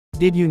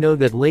Did you know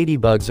that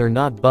ladybugs are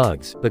not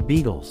bugs, but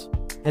beetles?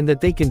 And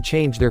that they can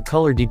change their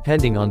color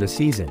depending on the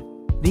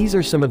season? These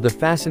are some of the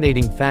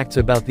fascinating facts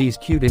about these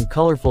cute and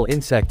colorful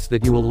insects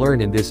that you will learn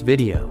in this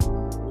video.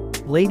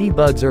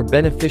 Ladybugs are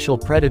beneficial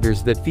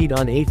predators that feed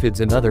on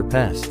aphids and other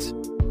pests.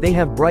 They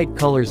have bright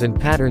colors and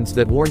patterns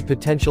that warn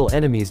potential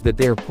enemies that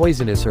they are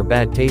poisonous or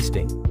bad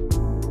tasting.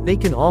 They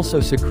can also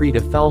secrete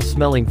a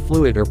foul-smelling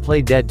fluid or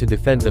play dead to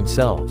defend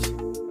themselves.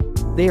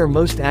 They are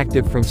most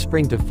active from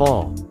spring to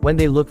fall, when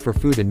they look for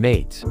food and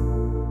mates.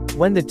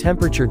 When the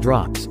temperature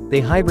drops,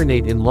 they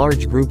hibernate in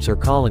large groups or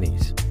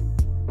colonies.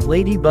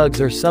 Ladybugs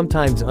are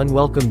sometimes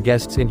unwelcome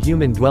guests in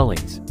human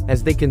dwellings,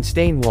 as they can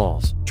stain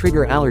walls,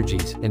 trigger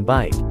allergies, and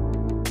bite.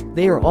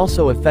 They are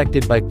also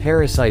affected by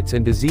parasites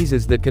and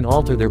diseases that can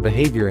alter their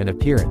behavior and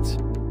appearance.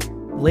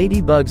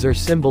 Ladybugs are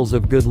symbols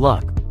of good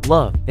luck,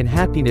 love, and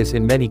happiness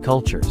in many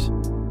cultures.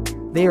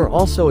 They are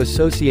also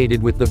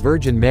associated with the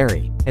Virgin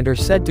Mary, and are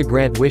said to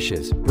grant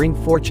wishes, bring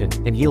fortune,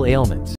 and heal ailments.